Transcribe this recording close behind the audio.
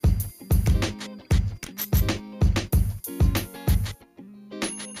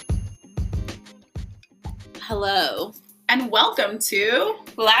Hello. And welcome to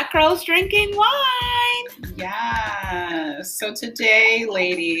Black Girls Drinking Wine. Yes. So today,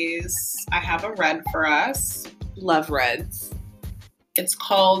 ladies, I have a red for us. Love reds. It's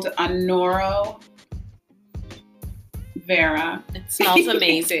called Anoro Vera. It smells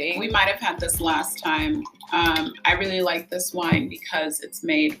amazing. We might have had this last time. I really like this wine because it's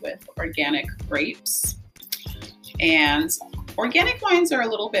made with organic grapes. And organic wines are a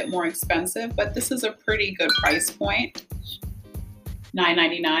little bit more expensive, but this is a pretty good price point.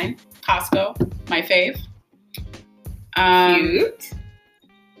 $9.99. Costco, my fave. Cute.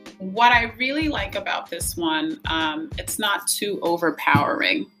 What I really like about this one, it's not too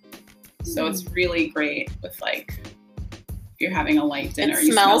overpowering. So it's really great with if you're having a light dinner.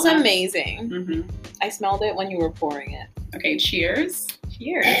 It smells amazing. Mm-hmm. I smelled it when you were pouring it. Okay, cheers.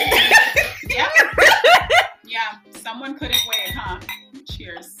 Cheers. Yeah. Yeah, someone couldn't wait, huh?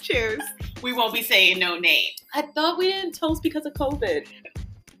 Cheers. Cheers. We won't be saying no name. I thought we didn't toast because of COVID.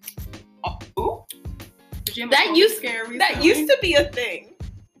 Ooh. Did you have That a used scare recently? That used to be a thing.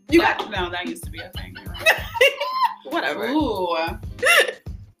 That used to be a thing. Whatever. Ooh.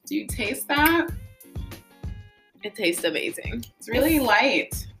 Do you taste that? It tastes amazing. It's really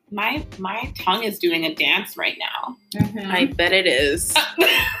light. My tongue is doing a dance right now. Mm-hmm. I bet it is.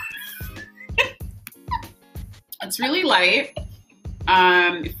 It's really light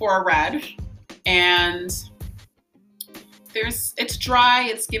for a red, and it's dry.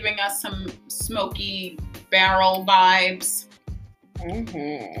 It's giving us some smoky barrel vibes,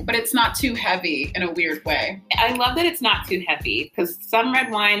 but it's not too heavy in a weird way. I love that it's not too heavy because some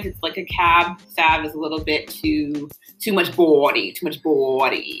red wines, it's like a cab sav is a little bit too much body.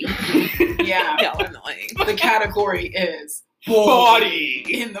 Yeah. Y'all annoying. The category is Body.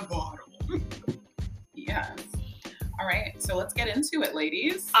 in the bottle. Yes. All right, so let's get into it,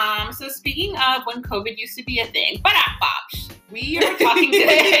 ladies. So speaking of when COVID used to be a thing, we are talking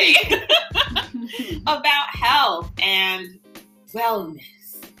today about health and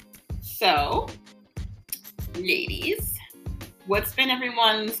wellness. So, ladies, what's been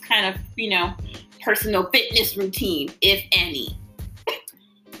everyone's kind of, personal fitness routine, if any?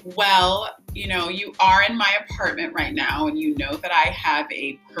 Well, you are in my apartment right now, and you know that I have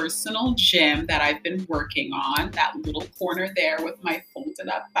a personal gym that I've been working on, that little corner there with my folded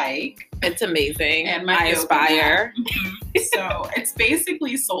up bike. It's amazing. And my I yoga aspire. mat. So it's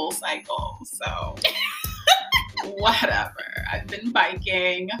basically Soul Cycle. So whatever. I've been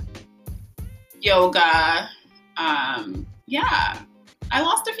biking, yoga. Yeah. I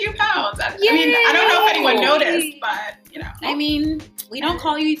lost a few pounds. I mean, I don't know if anyone noticed, but I mean, we don't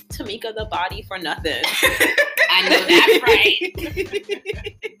call you Tamika the Body for nothing. I know that's right.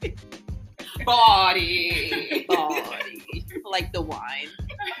 Body. Like the wine.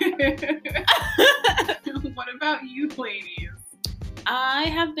 What about you, ladies? I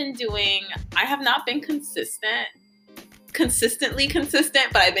have not been consistently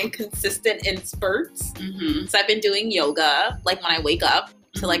consistent, but I've been consistent in spurts. Mm-hmm. So I've been doing yoga, like when I wake up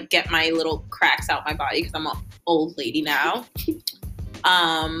to get my little cracks out my body because I'm an old lady now.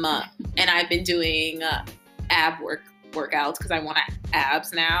 And I've been doing ab workouts because I want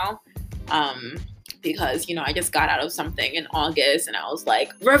abs now. Because, I just got out of something in August and I was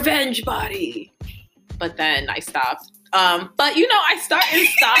like, revenge body. But then I stopped. But I start and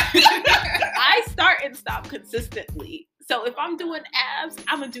stop. I start and stop consistently. So if I'm doing abs,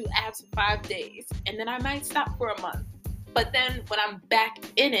 I'm going to do abs for 5 days. And then I might stop for a month. But then when I'm back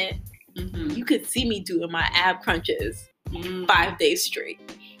in it, you could see me doing my ab crunches 5 days straight.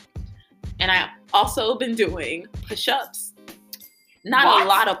 And I also been doing push-ups. Not a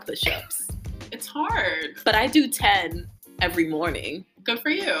lot of push-ups. It's hard. But I do 10 every morning. Good for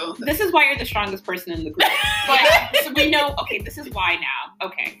you. This is why you're the strongest person in the group. So we know, okay, this is why now.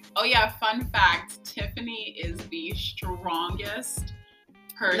 Okay. Oh yeah, fun fact, Tiffany is the strongest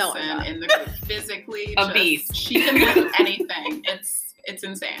person in the group. Physically. A beast. She can lift anything. It's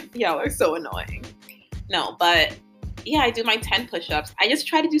insane. Y'all are so annoying. No, but yeah, I do my 10 push-ups. I just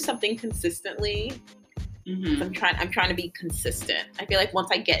try to do something consistently. Mm-hmm. I'm trying to be consistent. I feel like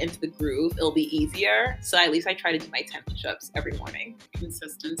once I get into the groove, it'll be easier. So at least I try to do my 10 push-ups every morning.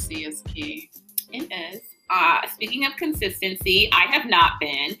 Consistency is key. It is. Speaking of consistency, I have not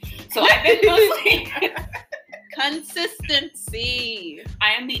been. So I've been mostly consistency.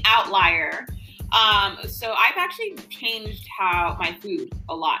 I am the outlier. So I've actually changed my food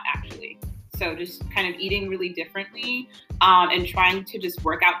a lot, actually. So just kind of eating really differently and trying to just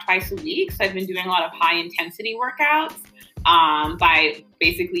work out twice a week. So I've been doing a lot of high intensity workouts by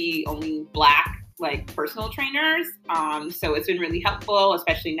basically only Black personal trainers. So it's been really helpful,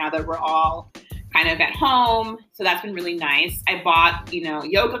 especially now that we're all kind of at home. So that's been really nice. I bought,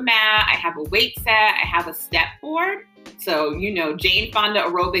 yoga mat. I have a weight set. I have a step board. So, Jane Fonda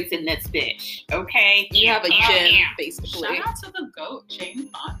aerobics in this bitch. Okay. You have a gym, basically. Shout out to the GOAT, Jane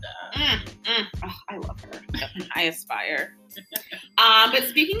Fonda. Oh, I love her. I aspire. But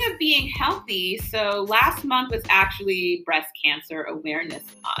speaking of being healthy, so last month was actually Breast Cancer Awareness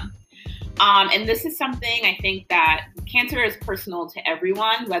Month. And this is something I think that cancer is personal to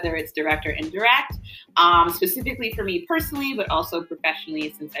everyone, whether it's direct or indirect, specifically for me personally, but also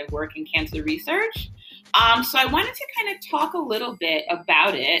professionally since I work in cancer research. So I wanted to kind of talk a little bit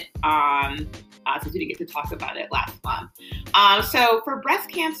about it, since we didn't get to talk about it last month. So for Breast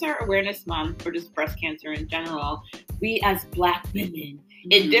Cancer Awareness Month, or just breast cancer in general, we as Black women,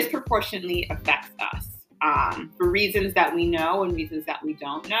 it disproportionately affects us. For reasons that we know and reasons that we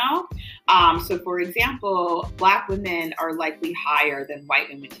don't know. So for example, Black women are likely higher than white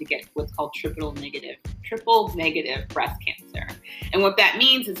women to get what's called triple negative breast cancer. And what that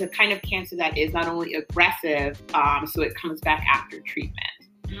means is a kind of cancer that is not only aggressive, so it comes back after treatment.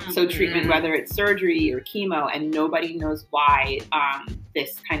 So treatment, whether it's surgery or chemo, and nobody knows why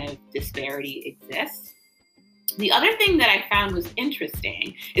this kind of disparity exists. The other thing that I found was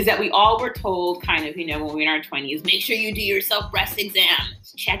interesting is that we all were told kind of, when we were in our 20s, make sure you do your self-breast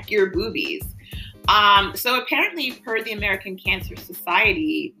exams, check your boobies. So apparently per the American Cancer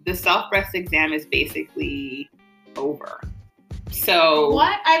Society, the self-breast exam is basically over. So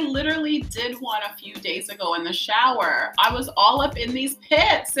what? I literally did one a few days ago in the shower. I was all up in these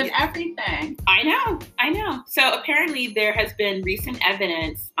pits and everything. I know. So apparently there has been recent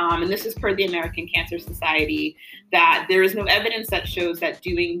evidence, and this is per the American Cancer Society, that there is no evidence that shows that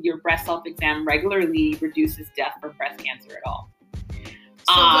doing your breast self-exam regularly reduces death from breast cancer at all.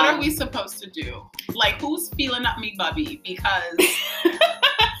 So what are we supposed to do? Like, who's feeling up me bubby? Because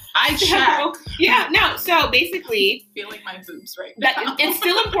I check. Yeah, no. So basically, feeling my boobs right now. It's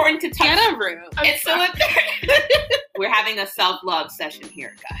still important to touch. Get a room. It's still We're having a self-love session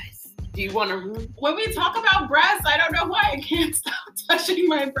here, guys. Do you want a room? When we talk about breasts, I don't know why I can't stop touching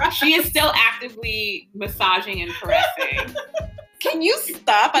my breasts. She is still actively massaging and caressing. Can you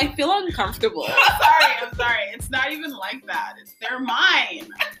stop? I feel uncomfortable. I'm sorry. It's not even like that. They're mine.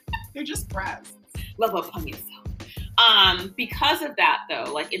 They're just breasts. Love upon yourself. Because of that,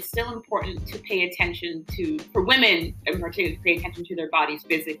 though, it's still important to pay attention for women in particular, to pay attention to their bodies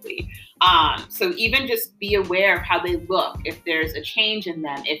physically. So even just be aware of how they look, if there's a change in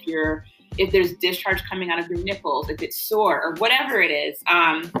them, if there's discharge coming out of your nipples, if it's sore or whatever it is,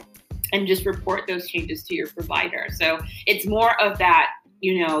 and just report those changes to your provider. So it's more of that,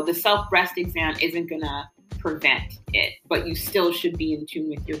 the self-breast exam isn't gonna prevent it, but you still should be in tune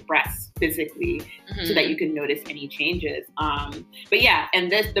with your breasts physically so that you can notice any changes. But yeah, and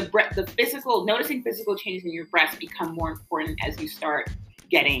noticing physical changes in your breasts become more important as you start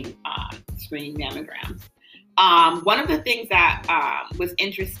getting screening mammograms. One of the things that was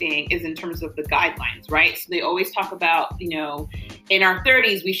interesting is in terms of the guidelines, right? So they always talk about, in our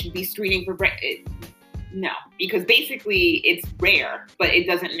 30s, we should be screening for breast. No, because basically it's rare, but it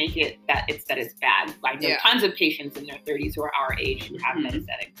doesn't make it that it's bad. I know tons of patients in their 30s who are our age who have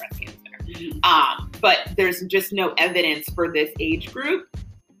metastatic breast cancer. But there's just no evidence for this age group,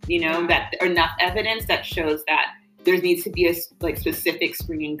 that enough evidence that shows that there needs to be a specific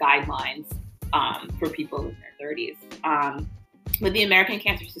screening guidelines for people in their 30s. But the American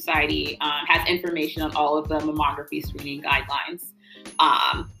Cancer Society has information on all of the mammography screening guidelines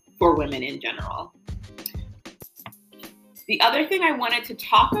for women in general. The other thing I wanted to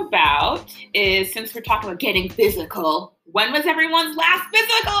talk about is, since we're talking about getting physical, when was everyone's last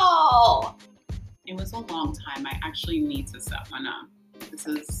physical? It was a long time. I actually need to set one up. This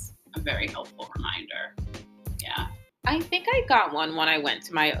is a very helpful reminder. Yeah. I think I got one when I went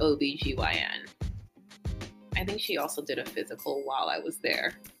to my OBGYN. I think she also did a physical while I was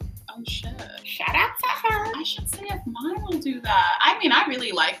there. Oh, shit. Shout out to her. I should say if mine will do that. I mean, I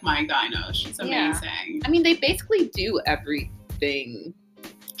really like my gyno. She's amazing. Yeah. I mean, they basically do everything.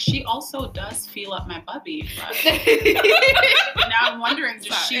 She also does feel up my bubby. Now I'm wondering,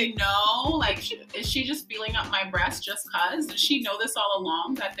 does she know? Is she just feeling up my breast just because? Does she know this all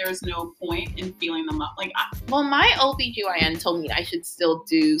along, that there's no point in feeling them up? Well, my OBGYN told me I should still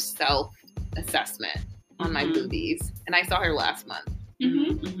do self-assessment on my boobies. And I saw her last month.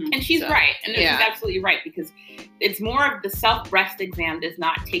 And she's right. And she's absolutely right, because it's more of the self-breast exam does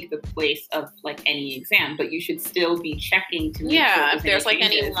not take the place of any exam, but you should still be checking to make sure if there's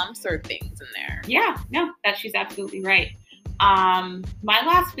any lumps or things in there. Yeah, no, she's absolutely right. My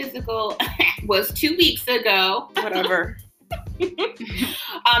last physical was 2 weeks ago. Whatever.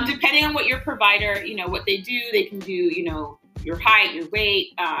 Depending on what your provider, what they do, they can do, your height, your weight,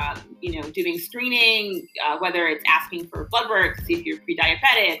 doing screening, whether it's asking for blood work to see if you're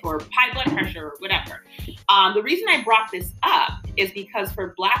pre-diabetic or high blood pressure or whatever. The reason I brought this up is because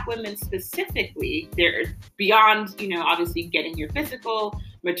for Black women specifically, they're beyond, obviously getting your physical,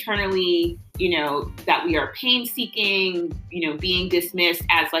 maternally, that we are pain-seeking, being dismissed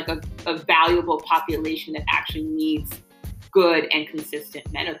as like a valuable population that actually needs good and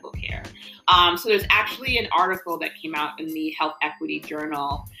consistent medical care. So there's actually an article that came out in the Health Equity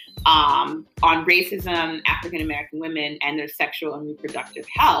Journal on racism, African-American women, and their sexual and reproductive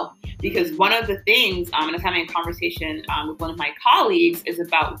health. Because one of the things, and I was having a conversation with one of my colleagues, is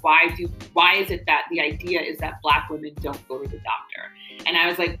about why is it that the idea is that Black women don't go to the doctor? And I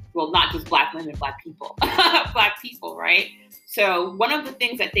was like, well, not just Black women, Black people, Black people, right? So one of the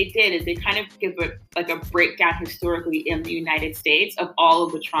things that they did is they kind of give a breakdown historically in the United States of all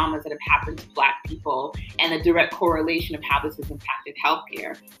of the traumas that have happened to Black people and the direct correlation of how this has impacted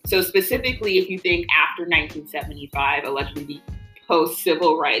healthcare. So specifically, if you think after 1975, allegedly the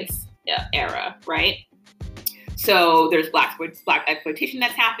post-civil rights era, right? So there's Black exploitation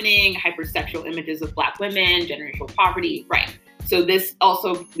that's happening, hypersexual images of Black women, generational poverty, right? So this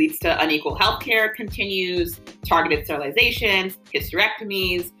also leads to unequal healthcare continues, targeted sterilizations,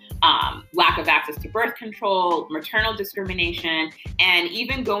 hysterectomies, lack of access to birth control, maternal discrimination, and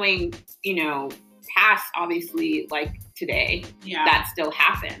even going, past obviously like today, that still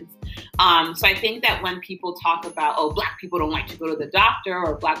happens. So I think that when people talk about, Black people don't like to go to the doctor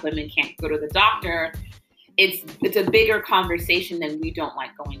or Black women can't go to the doctor, it's a bigger conversation than we don't like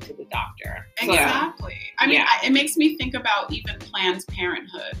going to the doctor. Exactly. I mean, it makes me think about even Planned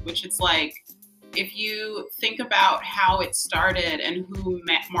Parenthood, which is like, if you think about how it started and who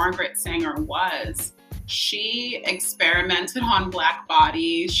Margaret Sanger was, she experimented on Black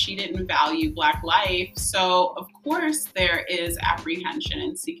bodies. She didn't value Black life. So, of course, there is apprehension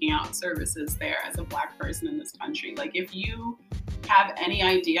in seeking out services there as a Black person in this country. Like, if you have any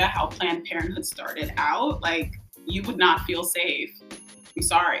idea how Planned Parenthood started out, like, you would not feel safe. I'm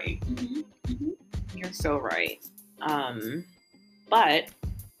sorry. Mm-hmm. Mm-hmm. You're so right. But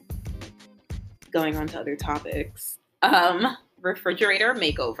going on to other topics, refrigerator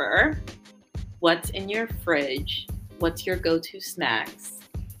makeover. What's in your fridge? What's your go-to snacks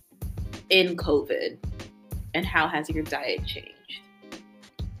in COVID? And how has your diet changed?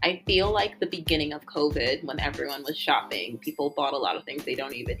 I feel like the beginning of COVID, when everyone was shopping, people bought a lot of things they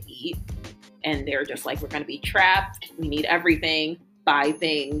don't even eat. And they're just like, we're going to be trapped. We need everything. Buy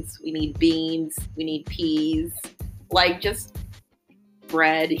things. We need beans. We need peas. Like, just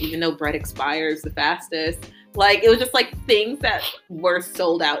bread, even though bread expires the fastest. Like, it was just like things that were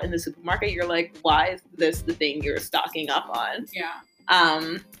sold out in the supermarket. You're like, why is this the thing you're stocking up on? Yeah.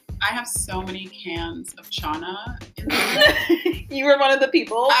 I have so many cans of chana in there. You were one of the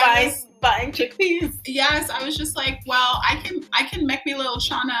people buying chickpeas? Yes, I was just like, well, I can make me a little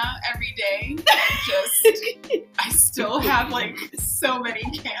chana every day. I still have like so many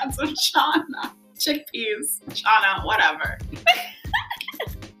cans of chana, chickpeas, chana, whatever.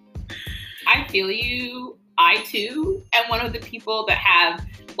 I feel you. I too am one of the people that have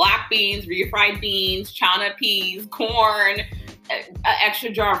black beans, refried beans, chana peas, corn, an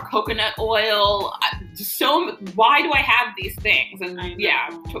extra jar of coconut oil. Why do I have these things? And like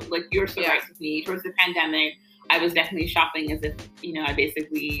you're so right with me. Towards the pandemic, I was definitely shopping as if, I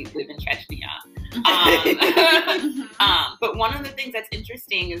basically live in Chechnya. But one of the things that's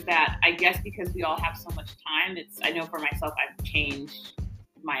interesting is that I guess because we all have so much time, I know for myself, I've changed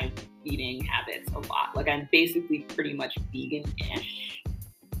my eating habits a lot. Like I'm basically pretty much vegan-ish.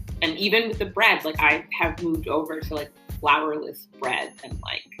 And even with the bread, like I have moved over to like flourless bread and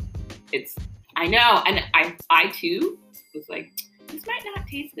like I know. And I too was like, this might not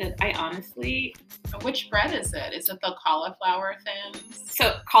taste good. I honestly. Which bread is it? Is it the cauliflower thins?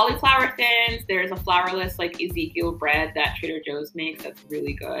 So cauliflower thins, there's a flourless like Ezekiel bread that Trader Joe's makes that's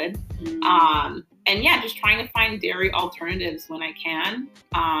really good. And yeah, just trying to find dairy alternatives when I can.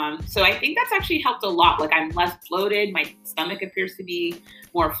 So I think that's actually helped a lot. Like I'm less bloated. My stomach appears to be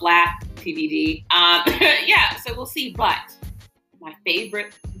more flat, TBD. Yeah, so we'll see. But my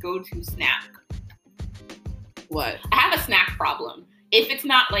favorite go-to snack. What? I have a snack problem. If it's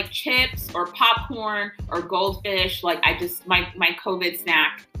not like chips or popcorn or goldfish, like my COVID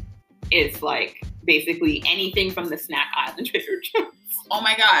snack is like basically anything from the snack aisle in Trader Joe's. Oh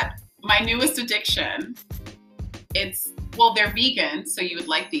my God. My newest addiction. They're vegan, so you would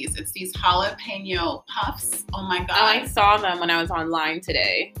like these. It's these jalapeno puffs. Oh my God. Oh, I saw them when I was online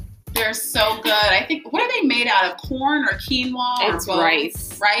today. They're so good. I think, what are they made out of? Corn or quinoa? It's or both?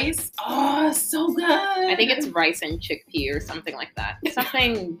 rice. Rice? Oh, so good. I think it's rice and chickpea or something like that.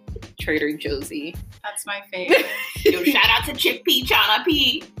 Something Trader Josie. That's my favorite. Yo, shout out to Chickpea Chana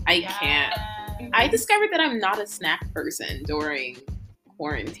P. I can't. I discovered that I'm not a snack person during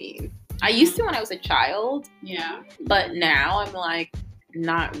quarantine. I used to when I was a child, Yeah. but now I'm like,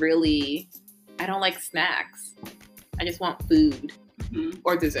 not really. I don't like snacks. I just want food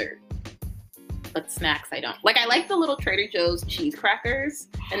or dessert. But snacks, I don't. Like, I like the little Trader Joe's cheese crackers,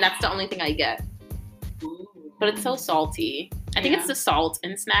 and that's the only thing I get. Ooh. But it's so salty. I think it's the salt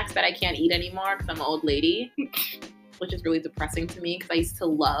in snacks that I can't eat anymore because I'm an old lady, which is really depressing to me because I used to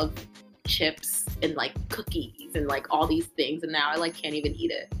love chips and like cookies and like all these things, and now I like can't even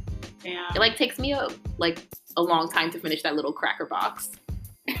eat it. Yeah. It like takes me a long time to finish that little cracker box.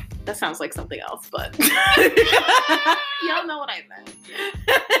 That sounds like something else, but y'all know what I meant.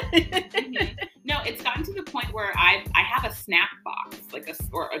 No, it's gotten to the point where I have a snack box, like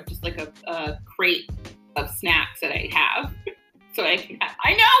just like a crate of snacks that I have. So I can have,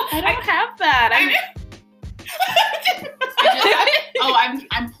 I know I don't have that.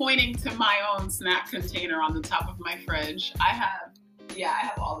 I'm pointing to my own snack container on the top of my fridge. I have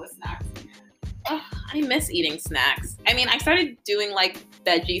all the snacks in it. I miss eating snacks. I mean, I started doing like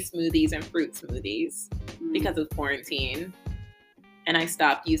veggie smoothies and fruit smoothies because of quarantine. And I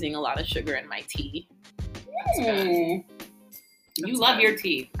stopped using a lot of sugar in my tea. You love your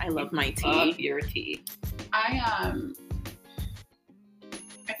tea. I love my tea. Love your tea. I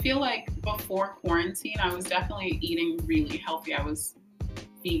feel like before quarantine, I was definitely eating really healthy. I was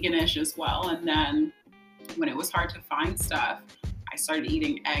veganish as well. And then when it was hard to find stuff, I started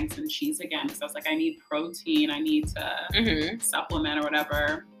eating eggs and cheese again because I was like, I need protein. I need to supplement or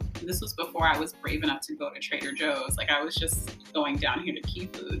whatever. This was before I was brave enough to go to Trader Joe's. Like, I was just going down here to Key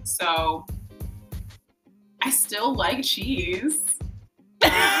Food. So I still like cheese. You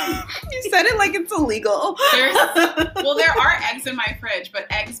said it like it's illegal. There are eggs in my fridge, but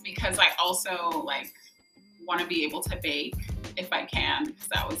eggs because I also like want to be able to bake if I can, because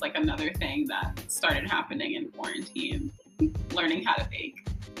that was like another thing that started happening in quarantine. Learning how to bake.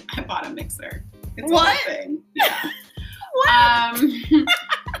 I bought a mixer. It's a whole thing. Yeah. What?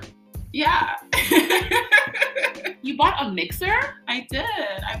 Yeah. You bought a mixer? I did.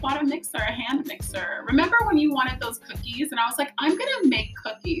 I bought a mixer, a hand mixer. Remember when you wanted those cookies? And I was like, I'm going to make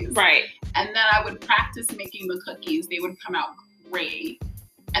cookies. Right. And then I would practice making the cookies. They would come out great.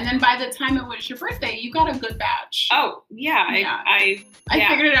 And then by the time it was your birthday, you got a good batch. Oh, yeah. I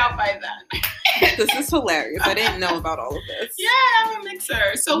figured it out by then. This is hilarious. I didn't know about all of this. Yeah, I have a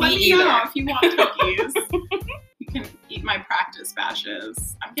mixer. So let me know if you want cookies. You can eat my practice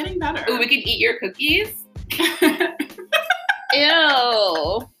batches. I'm getting better. Ooh, we can eat your cookies?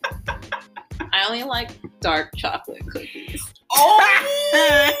 Ew. I only like dark chocolate cookies.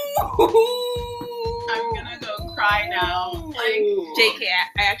 Oh! I'm gonna go cry now. Like, JK,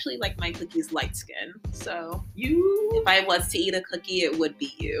 I actually like my cookies light skin. So You? if I was to eat a cookie, it would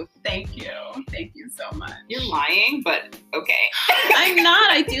be you. thank you. Thank you so much. You're lying, but okay. I'm not.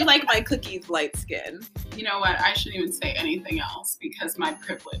 I do like my cookies light skin. You know what? I shouldn't even say anything else because my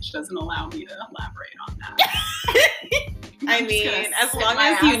privilege doesn't allow me to elaborate on that. I mean, as long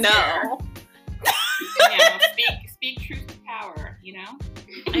as you know. Yeah, speak truth to power, you know?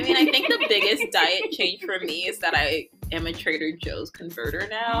 I mean, I think the biggest diet change for me is that I am a Trader Joe's converter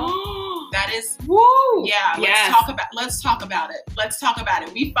now. That is, Woo! yeah. Yes. Let's talk about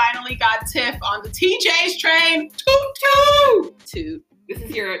it. We finally got Tiff on the TJ's train. Toot toot. This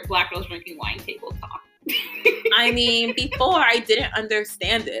is your Black Girls Drinking Wine table talk. I mean, before I didn't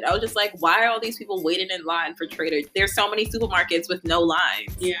understand it. I was just like, why are all these people waiting in line for Trader? There's so many supermarkets with no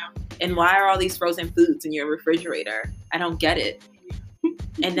lines. Yeah. And why are all these frozen foods in your refrigerator? I don't get it.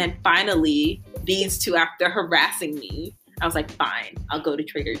 And then finally, these two, after harassing me, I was like, fine, I'll go to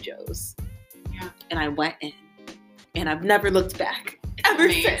Trader Joe's. Yeah. And I went in, and I've never looked back.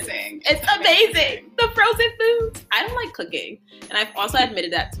 Ever since. Amazing. It's amazing. The frozen foods. I don't like cooking. And I've also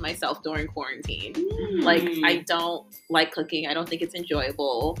admitted that to myself during quarantine. Like, I don't like cooking. I don't think it's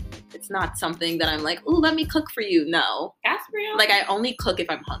enjoyable. It's not something that I'm like, ooh, let me cook for you. No. That's real. Like, I only cook if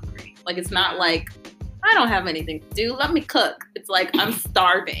I'm hungry. Like, it's not like, I don't have anything to do. Let me cook. It's like, I'm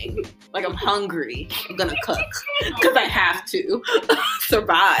starving. Like, I'm hungry. I'm gonna cook. Because I have to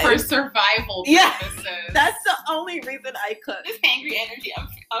survive. For survival Yeah. purposes. That's the only reason I cook. this hangry energy,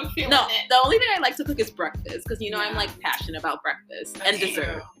 I'm feeling No, it. the only thing I like to cook is breakfast. Because, I'm Yeah. like passionate about breakfast That's and dessert.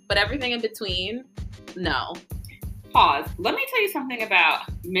 true. But everything in between, no. Pause. Let me tell you something about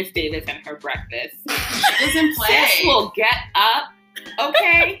Miss Davis and her breakfast. She doesn't play. Sis will get up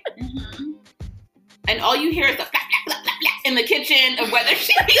Okay. Mhm. And all you hear is the blah, blah, blah, blah, blah in the kitchen of whether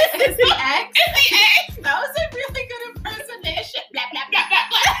she It's the eggs. It's the eggs. That was a really good impersonation. Blah, blah, blah, blah,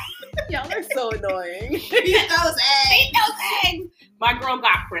 blah. Y'all are so annoying. Eat those eggs. Eat those eggs. My girl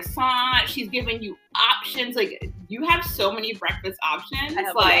got croissant. She's giving you options. Like, you have so many breakfast options. I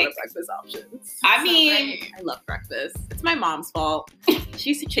have like, a lot of breakfast options. I So mean, great. I love breakfast. It's my mom's fault. She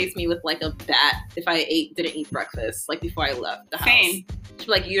used to chase me with like a bat if I didn't eat breakfast, like before I left the house. Same. She's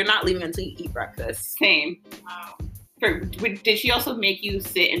like, you're not leaving until you eat breakfast. same. Wow. Did she also make you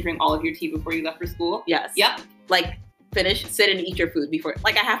sit and drink all of your tea before you left for school? Yes. Yep. Like, finish, sit and eat your food before.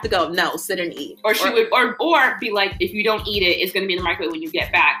 Like, I have to go. No, sit and eat. Or she would, or be like, if you don't eat it, it's gonna be in the microwave when you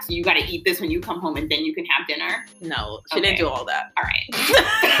get back. So you got to eat this when you come home, and then you can have dinner. No, she Okay. didn't do all that. All right.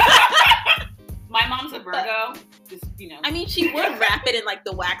 My mom's a Virgo. Just I mean, she would wrap it in like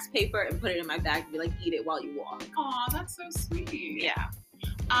the wax paper and put it in my bag and be like, eat it while you walk. Aw, that's so sweet. Yeah.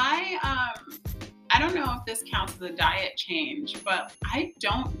 I don't know if this counts as a diet change, but I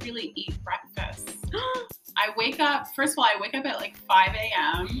don't really eat breakfast. I wake up, first of all, I wake up at like 5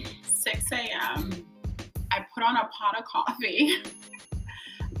 a.m., 6 a.m. I put on a pot of coffee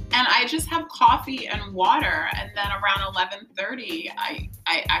and I just have coffee and water. And then around 11:30, I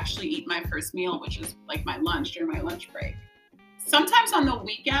actually eat my first meal, which is like my lunch during my lunch break. Sometimes on the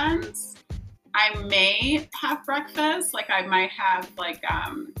weekends, I may have breakfast. Like I might have like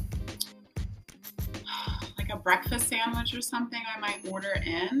a breakfast sandwich or something I might order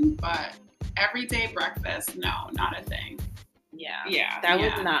in, but everyday breakfast, no, not a thing. Yeah. Yeah. That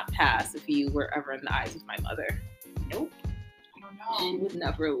Yeah. would not pass if you were ever in the eyes of my mother. Nope. I don't She know. would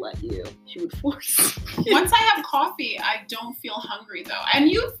never let you. She would force. Once I have coffee, I don't feel hungry though. And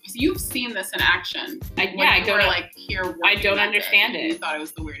you've seen this in action. I When yeah, I you don't were, know. like here. I working don't that understand day, it. You thought it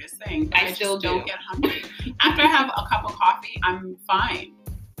was the weirdest thing. But I I still just don't do. get hungry. After I have a cup of coffee, I'm fine.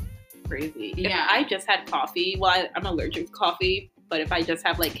 Crazy. Yeah. If I just had coffee, well, I'm allergic to coffee, but if I just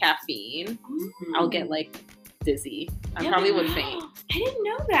have like caffeine, I'll get like dizzy. I Yeah, probably but- would faint. I didn't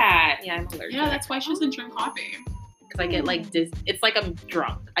know that. Yeah, I'm allergic. Yeah, that's why she doesn't drink coffee. because I get like it's like I'm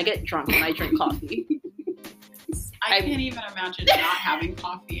drunk. I get drunk when I drink coffee. I I- can't even imagine not having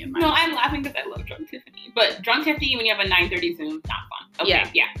coffee in my No, life. I'm laughing because I love Drunk Tiffany. But Drunk Tiffany, when you have a 9:30 Zoom, not fun. Okay,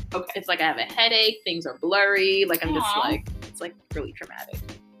 yeah. Okay. It's like I have a headache. Things are blurry. Like I'm just Aw. like it's like really traumatic.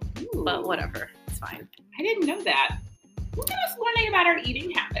 But whatever, it's fine. I didn't know that. Look at us learning about our eating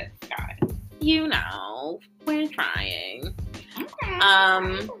habits, guys. You know, we're trying. Okay.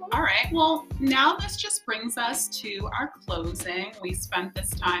 All right. Well, now this just brings us to our closing. We spent this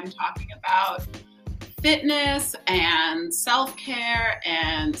time talking about fitness and self-care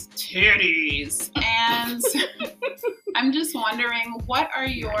and titties. And I'm just wondering, what are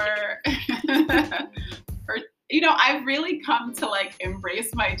your I've really come to like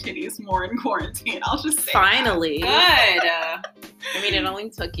embrace my titties more in quarantine. I'll just say that. Finally. Good. I mean, it only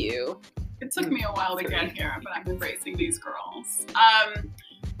took you. It took me a while to get here, but I'm embracing these girls.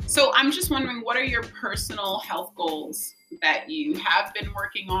 So I'm just wondering, what are your personal health goals that you have been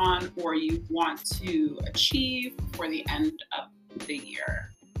working on or you want to achieve before the end of the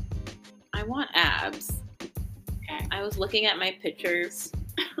year? I want abs. Okay. I was looking at my pictures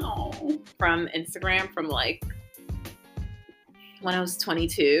Oh, from Instagram from like when I was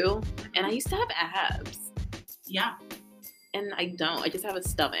 22, and I used to have abs, yeah. and I don't. I just have a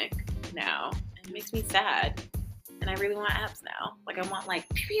stomach now, and it makes me sad. And I really want abs now. Like I want like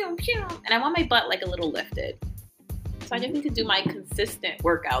pew pew, and I want my butt like a little lifted. So I just need to do my consistent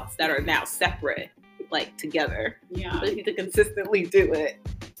workouts that are now separate, like together. Yeah. But I need to consistently do it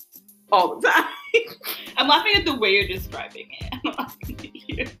all the time. I'm laughing at the way you're describing it. I'm laughing at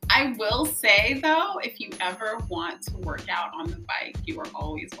you. I will say though, if you ever want to work out on the bike, you are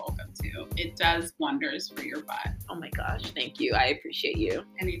always welcome to. It does wonders for your butt. Oh my gosh, thank you. I appreciate you.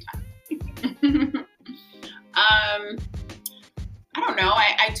 Anytime. I don't know.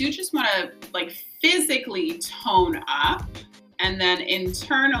 I do just want to like physically tone up. And then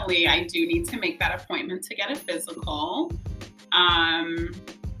internally, I do need to make that appointment to get a physical.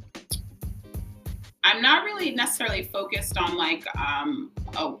 I'm not really necessarily focused on like a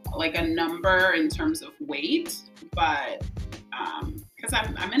number in terms of weight, but because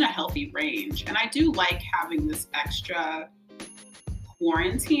I'm in a healthy range, and I do like having this extra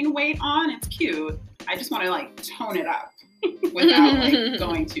quarantine weight on. It's cute. I just want to like tone it up without like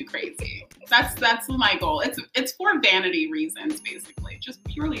going too crazy. That's my goal. It's for vanity reasons, basically, just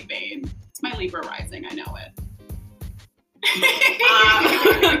purely vain. It's my Libra rising. I know it.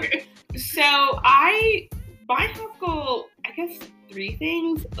 So my health goal, I guess 3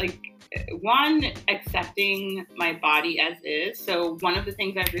 things. Like one, accepting my body as is. So one of the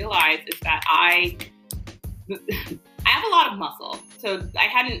things I realized is that I have a lot of muscle. So I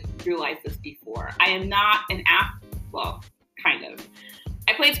hadn't realized this before. I am not an well, kind of.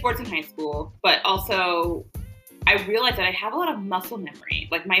 I played sports in high school, but also I realized that I have a lot of muscle memory.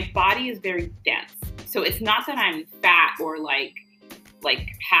 Like my body is very dense. So it's not that I'm fat or like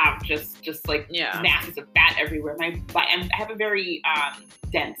have just like masses of fat everywhere. I have a very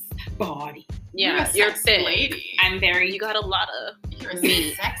dense body. Yeah, you're you're a fit. lady. You got a lot of You're a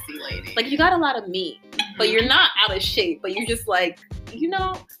meat. sexy lady. Like you got a lot of meat, but you're not out of shape. But you're just like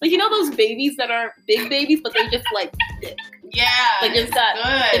those babies that are big babies, but they just like thick. Yeah. Like it's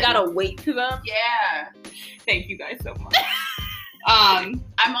they good. got a weight to them. Yeah. Thank you guys so much.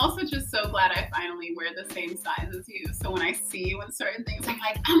 I'm also just so glad I finally wear the same size as you. So when I see you in certain things, I'm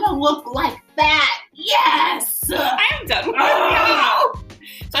like, I'm gonna look like that. Yes. I am done with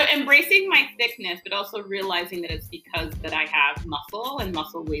it. So I'm embracing my thickness, but also realizing that it's because that I have muscle, and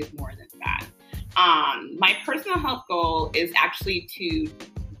muscle weighs more than fat. My personal health goal is actually to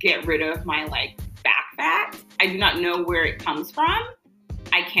get rid of my like back fat. I do not know where it comes from.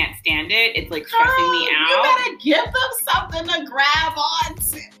 I can't stand it. It's like stressing me out. You better give them something to grab on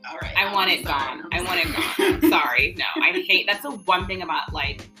to. All right. I want it gone. I want it gone. Sorry. No, I hate, that's the one thing about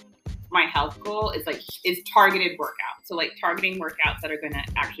like my health goal is targeted workouts. So like targeting workouts that are going to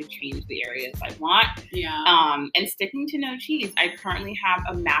actually change the areas I want. Yeah. And sticking to no cheese. I currently have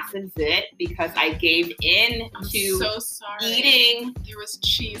a massive zit because I gave in to so sorry. eating. There was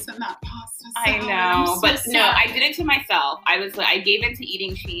cheese in that pasta salad. I know, but no, I did it to myself. I gave in to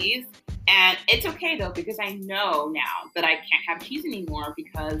eating cheese, and it's okay though because I know now that I can't have cheese anymore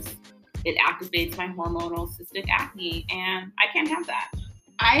because it activates my hormonal cystic acne, and I can't have that.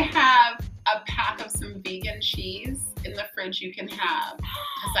 I have a pack of some vegan cheese in the fridge you can have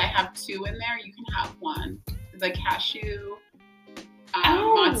because I have 2 in there. You can have one. The cashew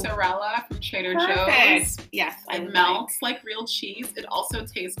mozzarella from Trader Joe's. Yes, it melts like real cheese. It also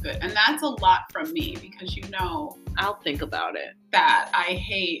tastes good. And that's a lot from me because I'll think about it. That I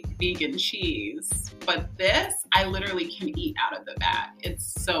hate vegan cheese. But this, I literally can eat out of the bag.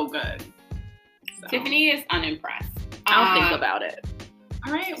 It's so good. So. Tiffany is unimpressed. I'll think about it.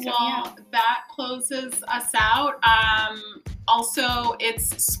 All right, that closes us out. Also,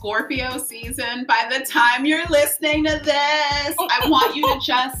 it's Scorpio season. By the time you're listening to this, I want you to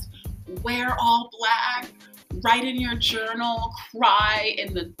just wear all black, write in your journal, cry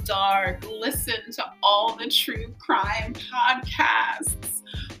in the dark, listen to all the true crime podcasts,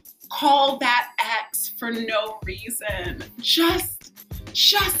 call that ex for no reason.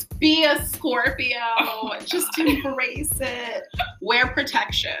 Just be a Scorpio. Just embrace it. Wear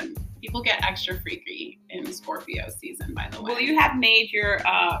protection. People get extra freaky in Scorpio season, by the way. Will you have made your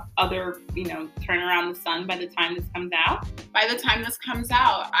other, turn around the sun by the time this comes out? By the time this comes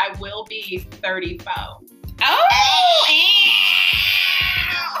out, I will be 34. Oh!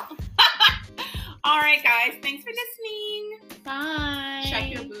 All right, guys. Thanks for listening. Bye.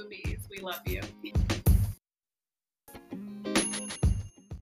 Check your boobies. We love you.